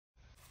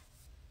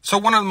So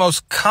one of the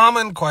most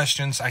common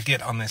questions I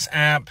get on this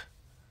app,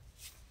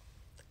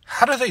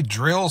 how do they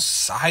drill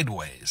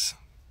sideways?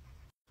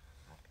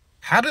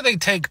 How do they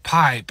take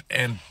pipe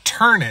and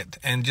turn it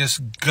and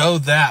just go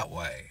that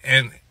way?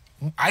 And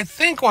I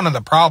think one of the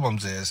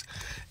problems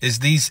is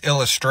these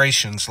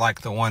illustrations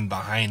like the one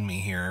behind me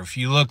here. If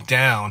you look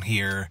down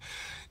here,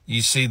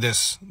 you see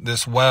this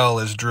well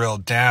is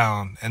drilled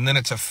down, and then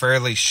it's a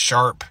fairly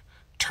sharp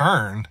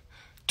turn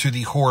to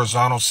the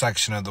horizontal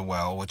section of the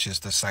well, which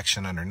is the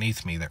section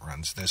underneath me that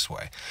runs this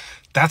way.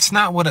 That's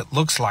not what it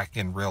looks like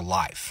in real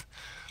life.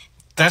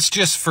 That's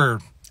just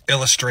for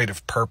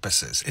illustrative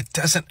purposes. It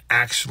doesn't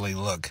actually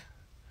look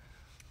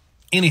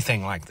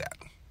anything like that.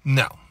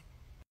 No.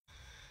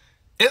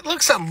 It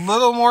looks a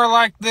little more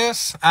like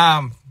this.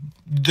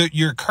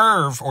 Your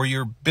curve or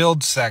your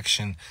build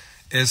section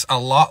is a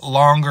lot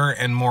longer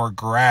and more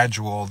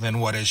gradual than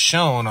what is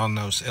shown on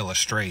those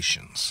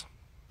illustrations.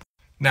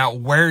 Now,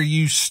 where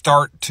you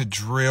start to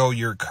drill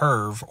your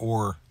curve,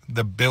 or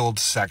the build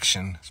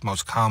section, is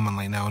most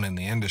commonly known in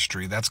the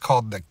industry, that's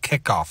called the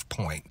kickoff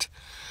point.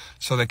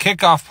 So the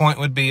kickoff point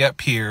would be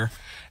up here,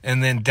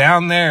 and then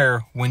down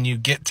there, when you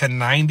get to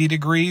 90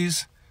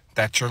 degrees,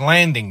 that's your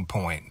landing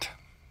point.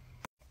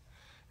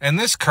 And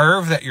this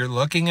curve that you're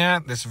looking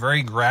at, this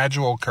very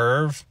gradual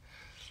curve,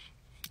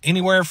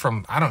 anywhere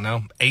from,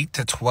 8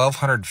 to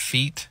 1,200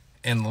 feet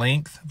in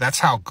length, that's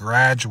how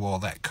gradual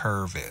that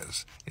curve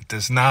is. It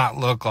does not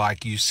look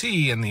like you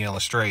see in the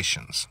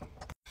illustrations.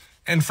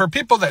 And for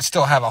people that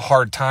still have a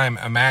hard time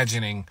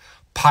imagining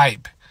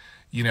pipe,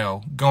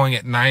 going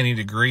at 90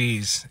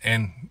 degrees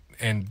and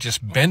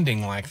just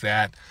bending like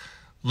that,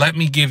 let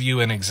me give you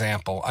an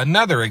example,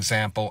 another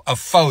example, a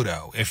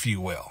photo, if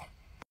you will.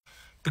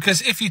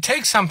 Because if you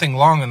take something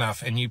long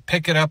enough and you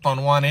pick it up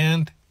on one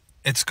end,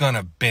 it's going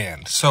to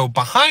bend. So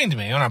behind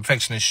me, what I'm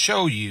fixing to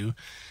show you,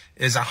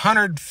 is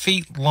 100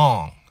 feet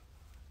long.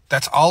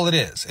 That's all it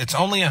is. It's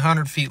only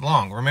 100 feet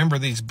long. Remember,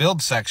 these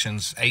build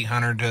sections,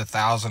 800 to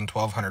 1,000,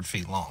 1,200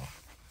 feet long.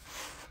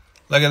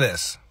 Look at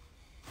this.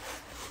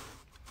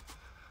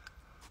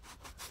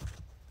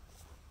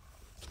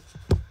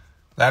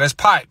 That is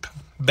pipe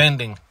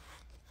bending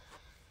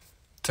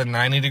to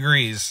 90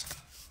 degrees.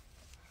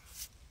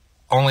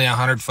 Only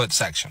 100-foot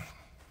section.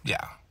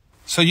 Yeah.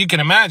 So you can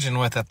imagine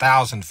with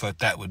 1,000 foot,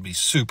 that would be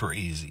super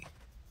easy.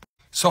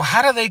 So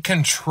how do they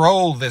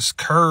control this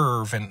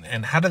curve,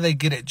 and how do they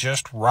get it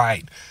just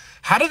right?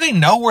 How do they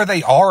know where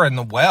they are in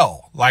the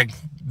well? Like,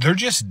 they're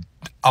just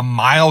a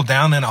mile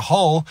down in a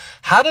hole.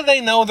 How do they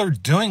know they're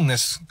doing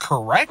this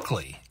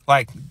correctly?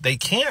 Like, they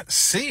can't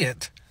see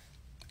it.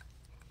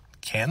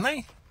 Can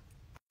they?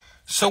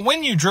 So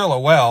when you drill a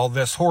well,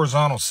 this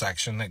horizontal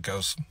section that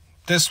goes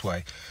this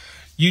way,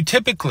 you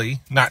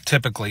typically, not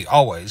typically,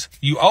 always,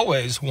 you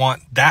always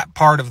want that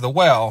part of the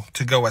well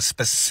to go a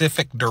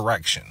specific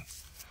direction.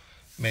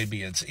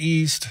 Maybe it's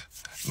east,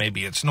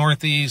 maybe it's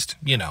northeast,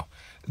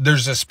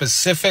 There's a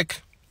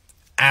specific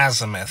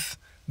azimuth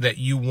that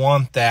you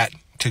want that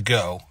to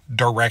go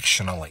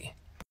directionally.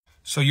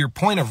 So your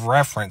point of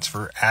reference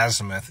for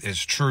azimuth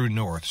is true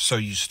north. So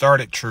you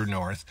start at true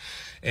north.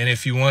 And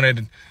if you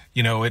wanted,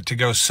 it to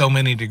go so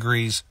many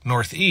degrees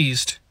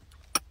northeast,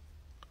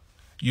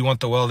 you want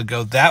the well to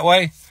go that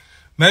way.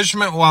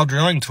 Measurement while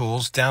drilling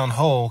tools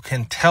downhole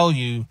can tell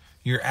you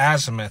your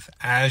azimuth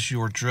as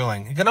you're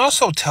drilling. It can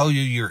also tell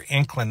you your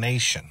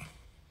inclination.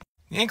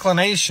 The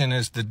inclination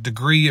is the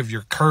degree of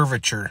your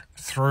curvature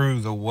through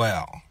the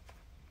well.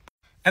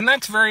 And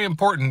that's very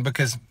important,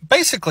 because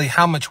basically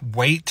how much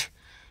weight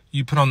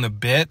you put on the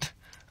bit,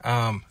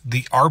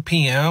 the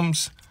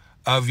RPMs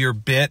of your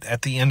bit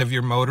at the end of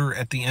your motor,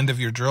 at the end of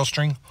your drill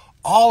string,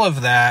 all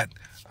of that,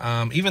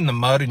 even the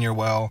mud in your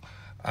well,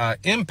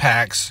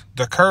 impacts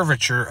the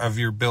curvature of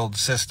your build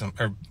system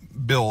or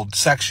build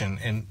section.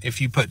 And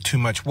if you put too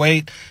much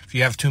weight, if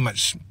you have too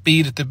much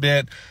speed at the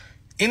bit,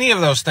 any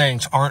of those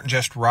things aren't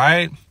just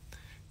right.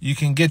 You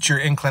can get your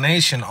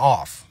inclination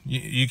off.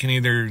 You can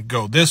either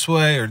go this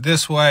way or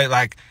this way.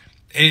 Like,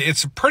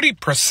 it's a pretty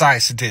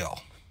precise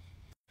deal.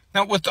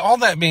 Now, with all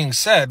that being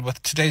said,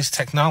 with today's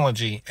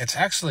technology, it's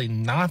actually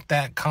not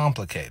that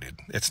complicated.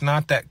 It's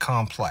not that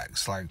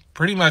complex. Like,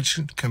 pretty much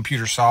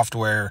computer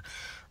software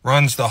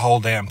runs the whole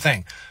damn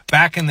thing.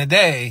 Back in the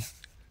day,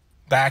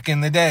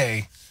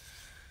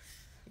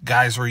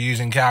 guys were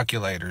using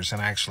calculators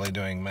and actually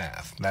doing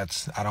math.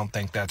 I don't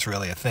think that's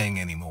really a thing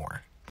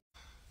anymore.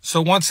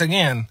 So once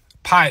again,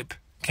 pipe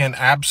can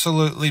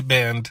absolutely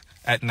bend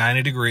at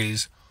 90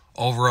 degrees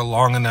over a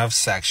long enough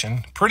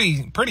section,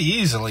 pretty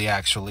easily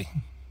actually.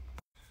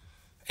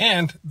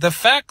 And the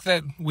fact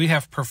that we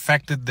have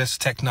perfected this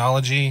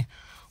technology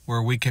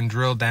where we can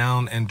drill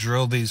down and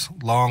drill these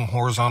long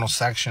horizontal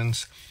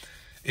sections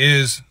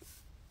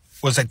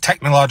was a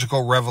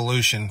technological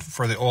revolution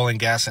for the oil and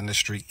gas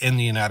industry in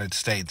the United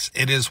States.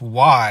 It is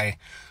why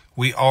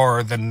we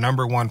are the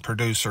 #1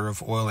 producer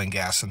of oil and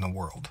gas in the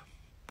world.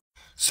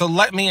 So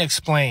let me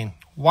explain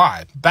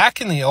why.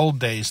 Back in the old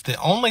days,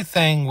 the only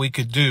thing we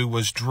could do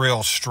was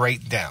drill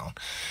straight down.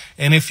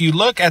 And if you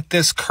look at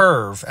this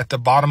curve at the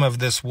bottom of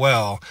this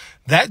well,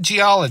 that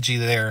geology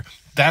there,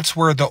 that's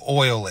where the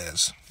oil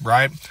is,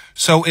 right?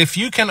 So if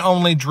you can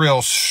only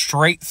drill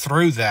straight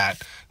through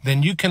that,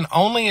 then you can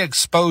only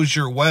expose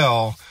your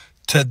well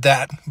to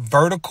that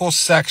vertical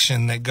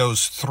section that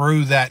goes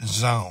through that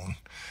zone.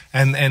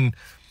 And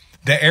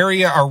the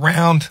area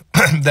around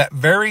that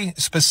very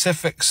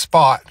specific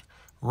spot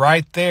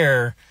right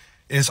there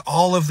is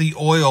all of the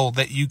oil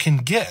that you can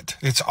get.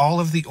 It's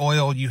all of the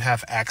oil you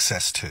have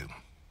access to.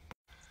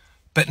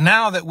 But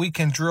now that we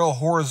can drill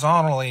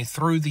horizontally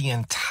through the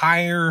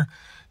entire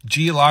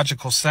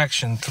geological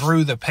section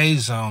through the pay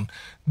zone,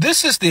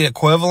 this is the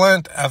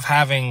equivalent of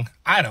having,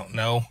 I don't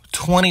know,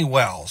 20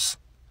 wells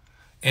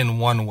in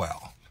one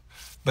well,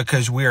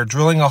 because we are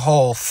drilling a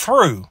hole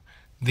through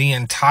the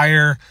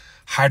entire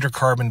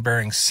hydrocarbon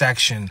bearing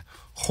section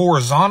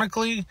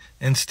horizontally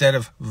instead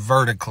of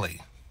vertically.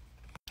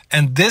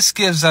 And this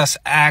gives us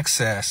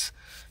access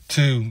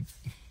to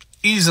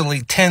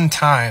easily 10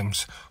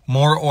 times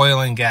more oil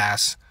and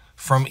gas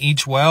from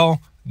each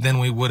well than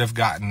we would have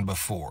gotten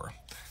before.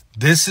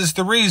 This is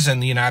the reason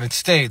the United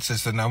States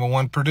is the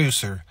 #1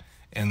 producer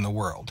in the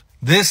world.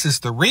 This is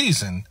the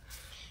reason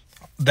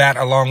that,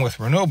 along with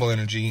renewable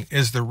energy,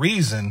 is the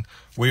reason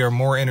we are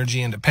more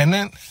energy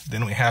independent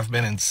than we have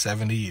been in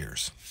 70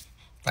 years.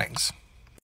 Thanks.